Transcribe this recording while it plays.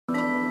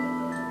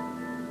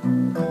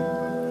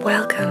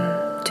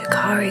Welcome to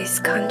Kari's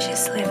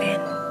Conscious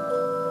Living.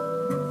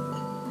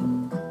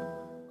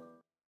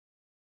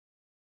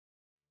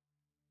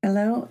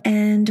 Hello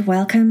and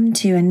welcome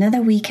to another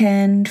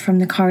weekend from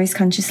the Kari's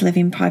Conscious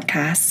Living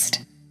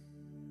podcast.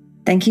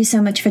 Thank you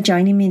so much for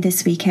joining me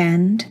this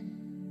weekend.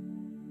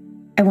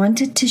 I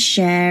wanted to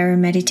share a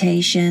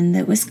meditation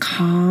that was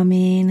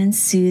calming and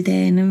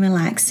soothing and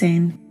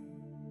relaxing,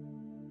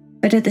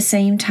 but at the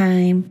same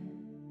time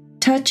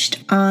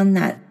touched on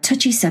that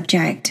touchy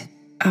subject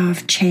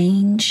of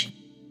change.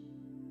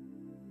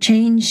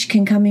 Change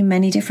can come in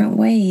many different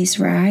ways,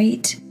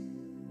 right?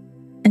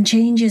 And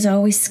change is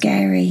always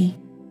scary.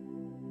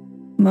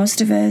 Most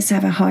of us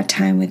have a hard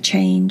time with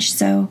change,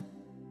 so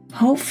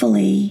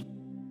hopefully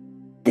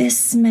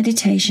this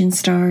meditation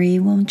story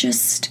will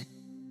just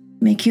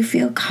make you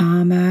feel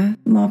calmer,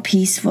 more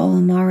peaceful,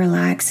 and more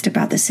relaxed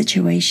about the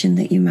situation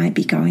that you might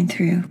be going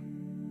through.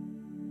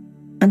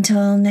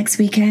 Until next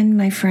weekend,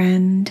 my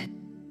friend,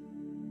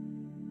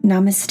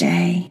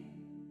 namaste.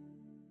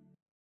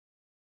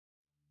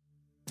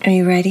 Are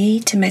you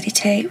ready to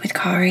meditate with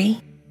Kari?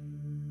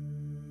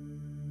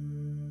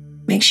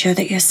 Make sure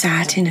that you're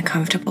sat in a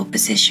comfortable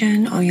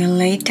position or you're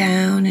laid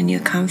down and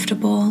you're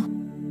comfortable.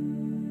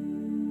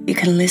 You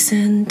can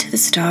listen to the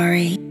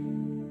story,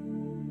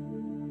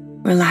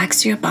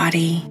 relax your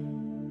body,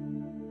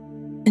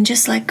 and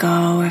just let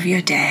go of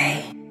your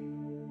day.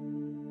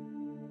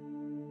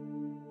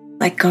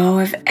 Let go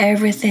of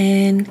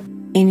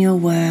everything in your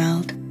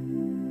world,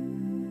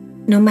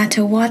 no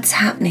matter what's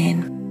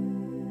happening.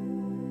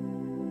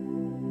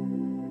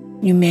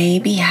 You may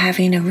be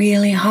having a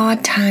really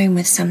hard time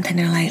with something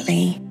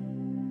lately.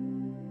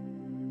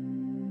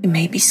 It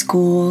may be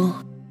school,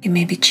 it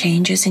may be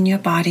changes in your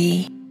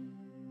body,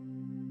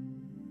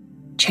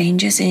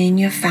 changes in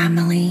your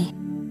family.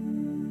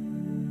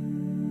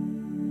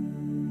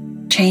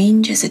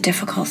 Change is a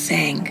difficult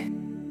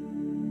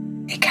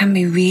thing. It can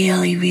be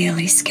really,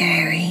 really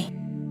scary.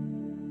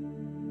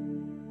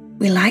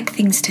 We like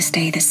things to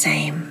stay the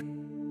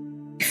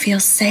same. We feel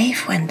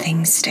safe when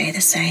things stay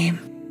the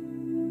same.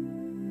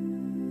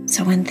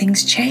 So when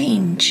things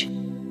change,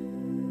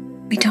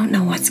 we don't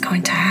know what's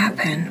going to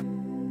happen.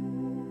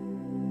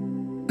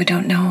 We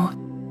don't know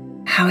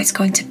how it's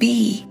going to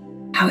be,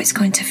 how it's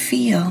going to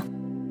feel,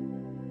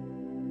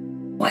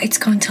 what it's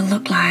going to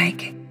look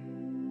like.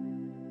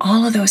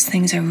 All of those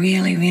things are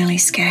really, really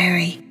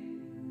scary.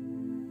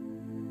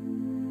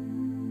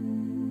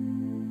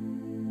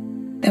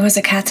 There was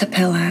a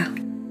caterpillar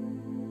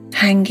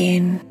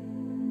hanging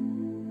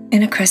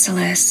in a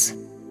chrysalis.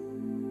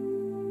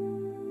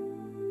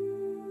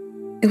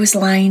 It was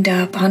lined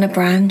up on a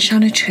branch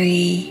on a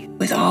tree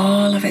with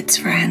all of its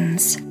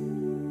friends.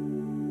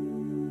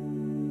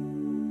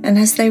 And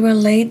as they were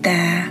laid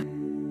there,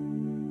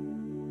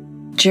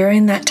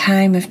 during that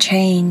time of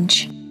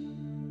change,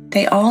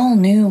 they all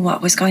knew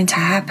what was going to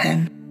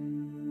happen.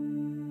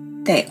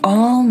 They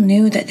all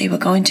knew that they were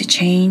going to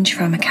change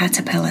from a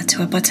caterpillar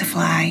to a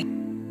butterfly.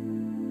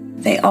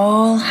 They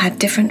all had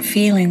different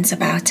feelings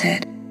about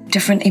it,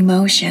 different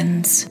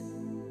emotions.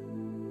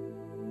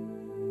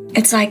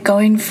 It's like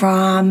going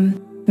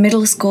from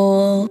middle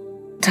school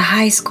to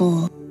high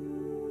school.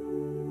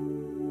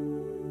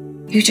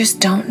 You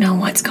just don't know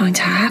what's going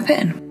to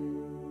happen.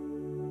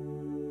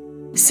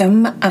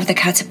 Some of the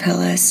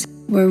caterpillars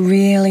were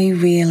really,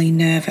 really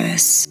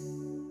nervous,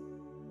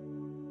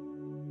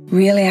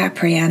 really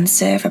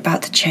apprehensive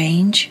about the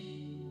change.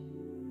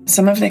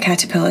 Some of the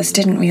caterpillars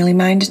didn't really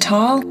mind at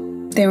all.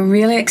 They were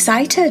really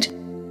excited.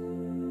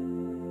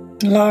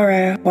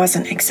 Laura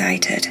wasn't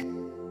excited.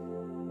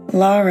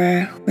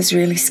 Laura was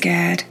really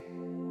scared.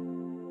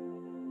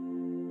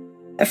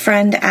 A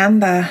friend,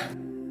 Amber,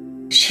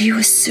 she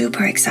was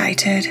super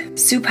excited,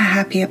 super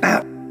happy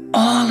about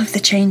all of the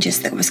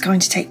changes that was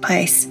going to take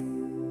place.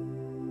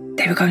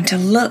 They were going to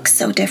look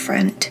so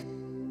different,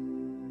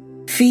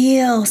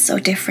 feel so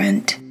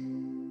different,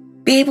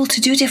 be able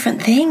to do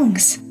different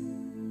things.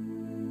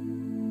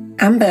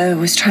 Amber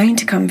was trying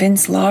to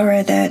convince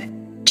Laura that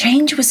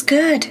change was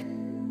good.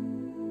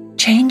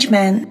 Change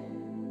meant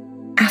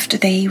after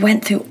they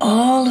went through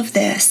all of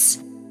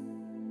this,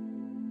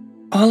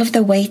 all of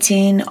the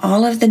waiting,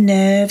 all of the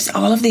nerves,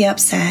 all of the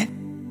upset,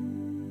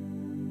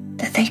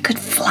 that they could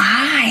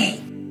fly.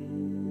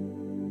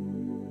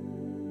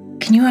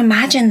 Can you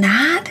imagine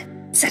that?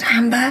 Said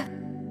Amber.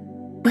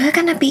 We're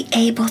going to be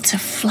able to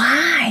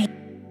fly.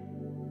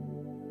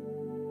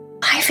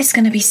 Life is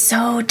going to be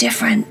so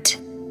different.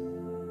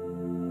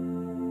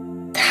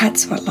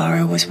 That's what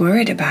Laura was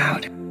worried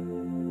about.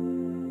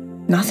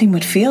 Nothing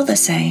would feel the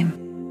same.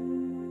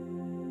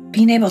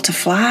 Being able to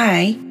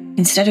fly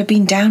instead of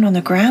being down on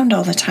the ground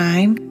all the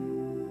time,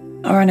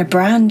 or on a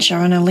branch or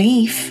on a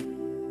leaf.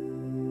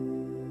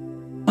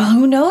 Well,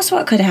 who knows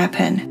what could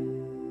happen?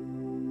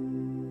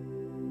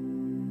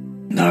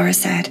 Laura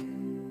said,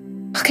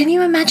 well, can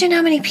you imagine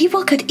how many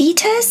people could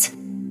eat us?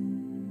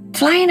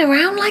 Flying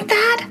around like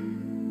that?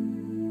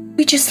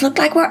 We just look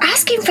like we're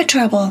asking for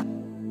trouble.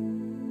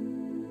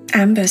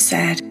 Amber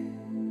said,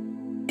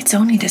 it's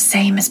only the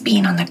same as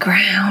being on the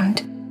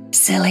ground,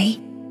 silly.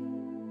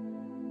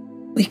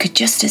 we could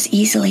just as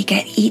easily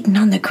get eaten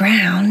on the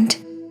ground.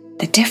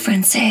 The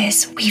difference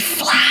is we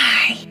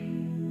fly.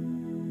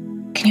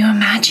 Can you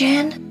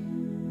imagine?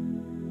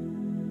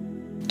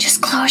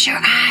 Just close your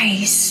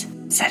eyes,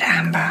 said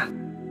Amber.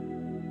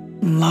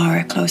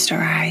 Laura closed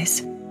her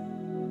eyes.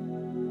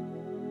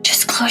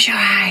 Just close your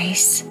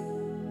eyes.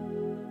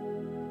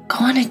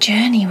 Go on a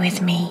journey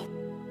with me.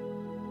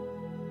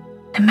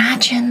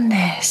 Imagine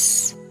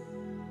this.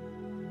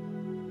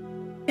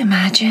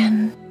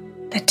 Imagine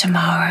that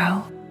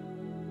tomorrow,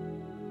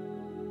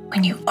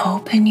 when you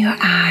open your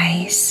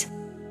eyes,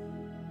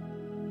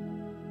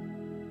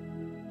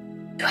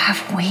 you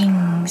have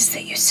wings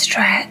that you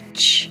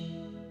stretch.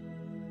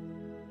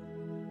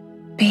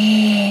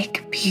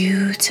 Big,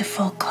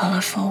 beautiful,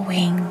 colorful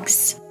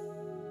wings.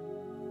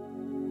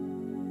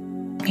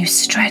 You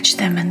stretch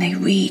them and they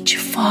reach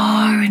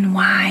far and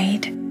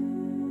wide.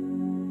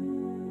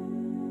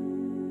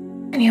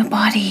 And your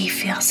body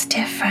feels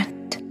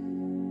different,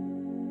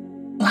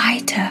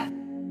 lighter,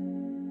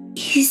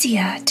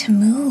 easier to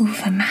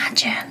move.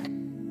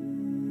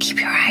 Imagine. Keep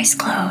your eyes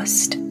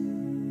closed.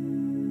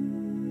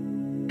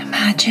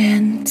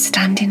 Imagine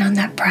standing on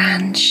that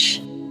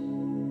branch,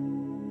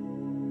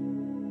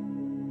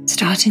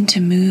 starting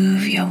to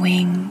move your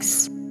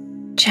wings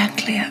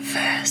gently at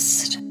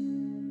first,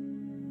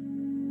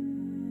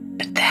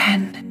 but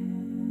then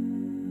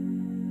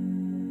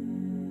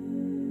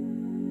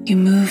you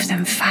move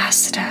them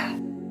faster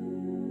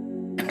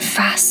and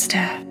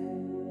faster,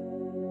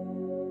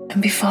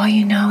 and before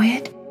you know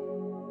it,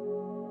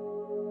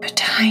 your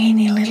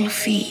tiny little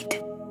feet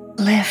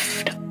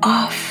lift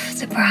off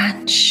the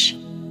branch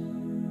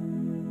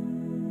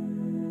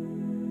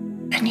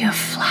and you're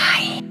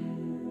flying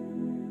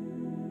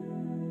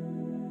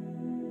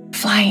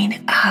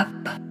up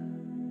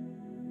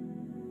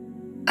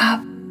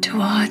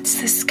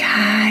towards the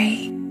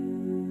sky,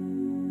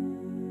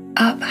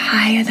 up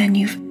higher than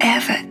you've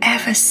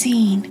ever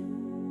seen.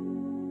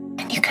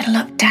 And you can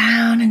look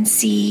down and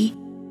see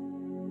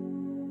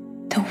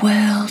the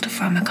world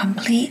from a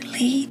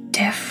completely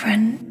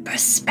different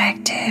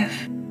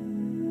perspective.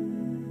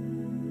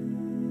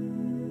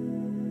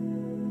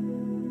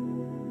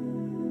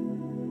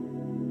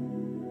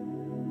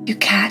 You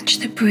catch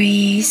the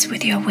breeze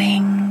with your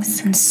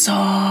wings and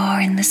soar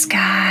in the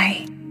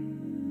sky,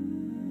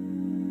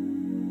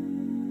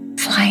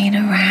 flying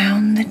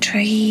around the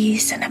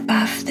trees and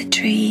above the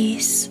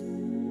trees.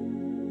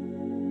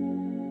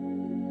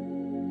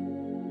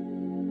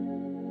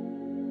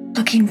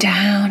 Looking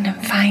down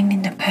and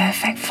finding the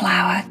perfect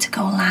flower to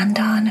go land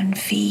on and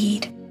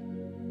feed.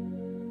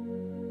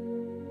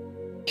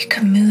 You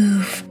can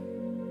move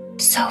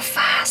so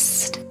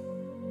fast,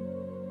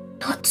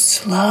 not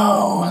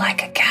slow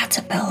like a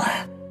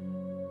caterpillar.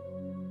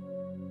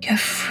 You're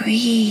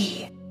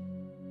free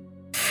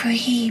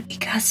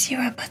because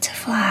you're a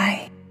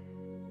butterfly.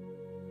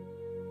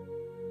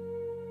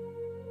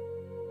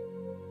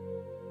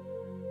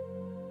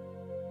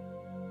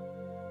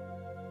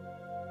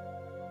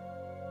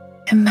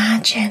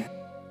 Imagine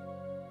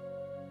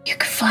you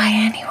could fly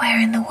anywhere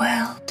in the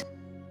world,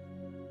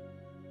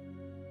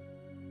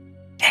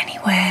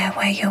 anywhere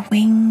where your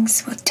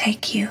wings would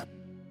take you.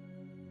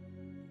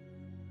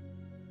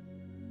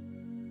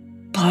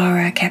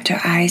 Laura kept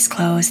her eyes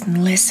closed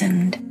and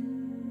listened.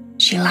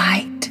 She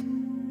liked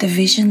the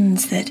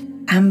visions that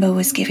Amber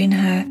was giving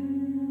her.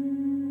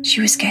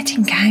 She was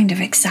getting kind of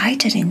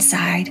excited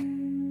inside.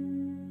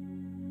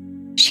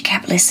 She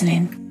kept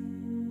listening.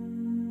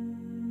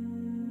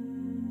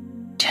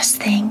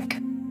 Just think,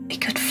 we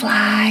could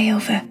fly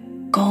over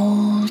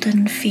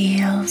golden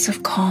fields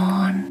of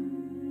corn.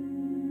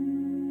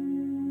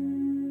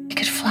 We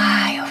could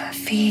fly over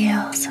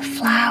fields of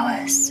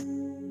flowers.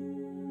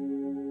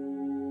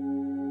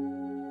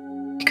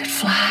 We could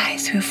fly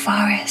through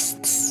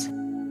forests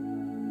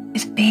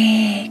with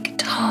big,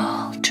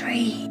 tall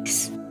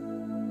trees.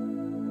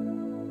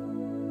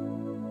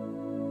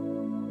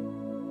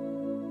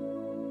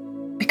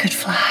 We could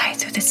fly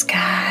through the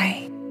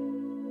sky,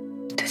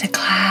 through the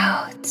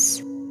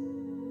clouds,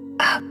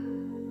 up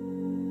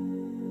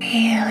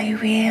really,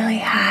 really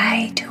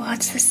high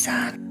towards the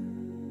sun.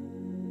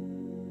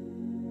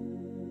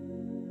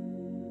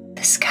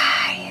 The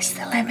sky is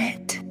the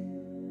limit.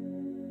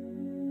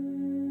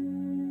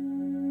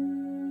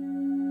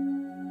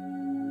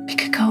 We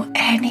could go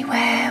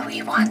anywhere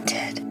we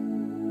wanted.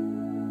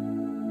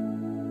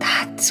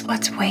 That's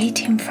what's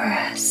waiting for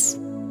us.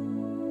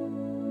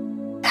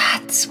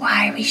 That's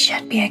why we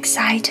should be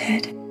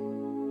excited.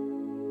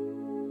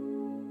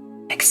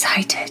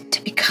 Excited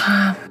to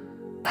become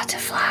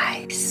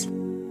butterflies.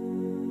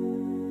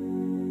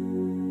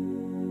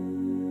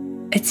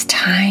 It's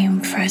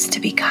time for us to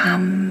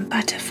become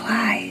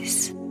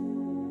butterflies.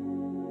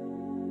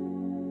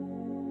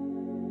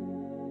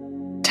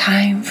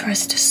 Time for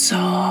us to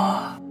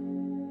soar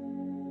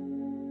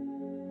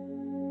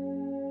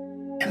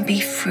and be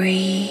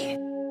free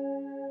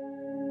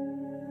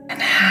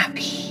and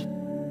happy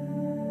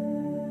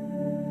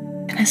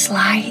and as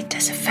light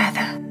as a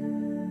feather.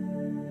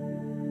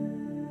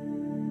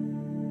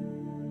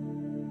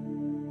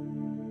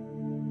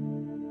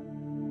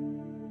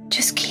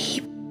 Just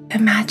keep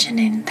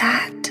imagining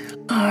that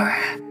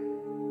aura.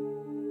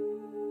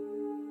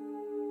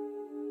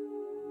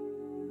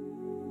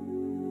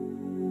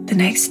 The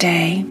next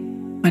day,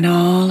 when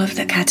all of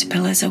the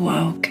caterpillars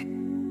awoke,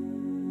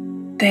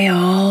 they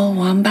all,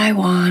 one by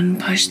one,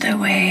 pushed their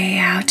way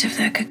out of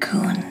their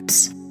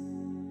cocoons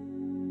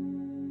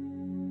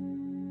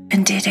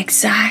and did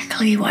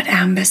exactly what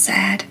Amber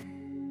said.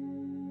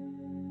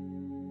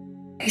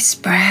 They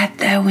spread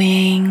their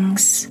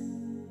wings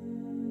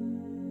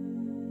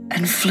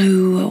and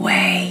flew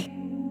away,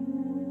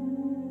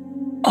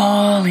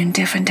 all in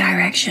different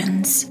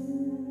directions,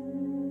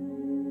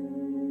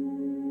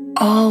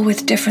 all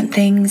with different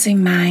things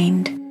in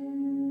mind.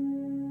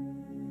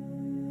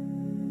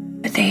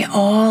 But they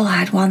all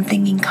had one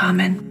thing in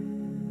common.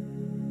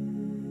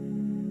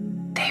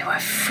 They were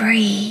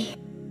free.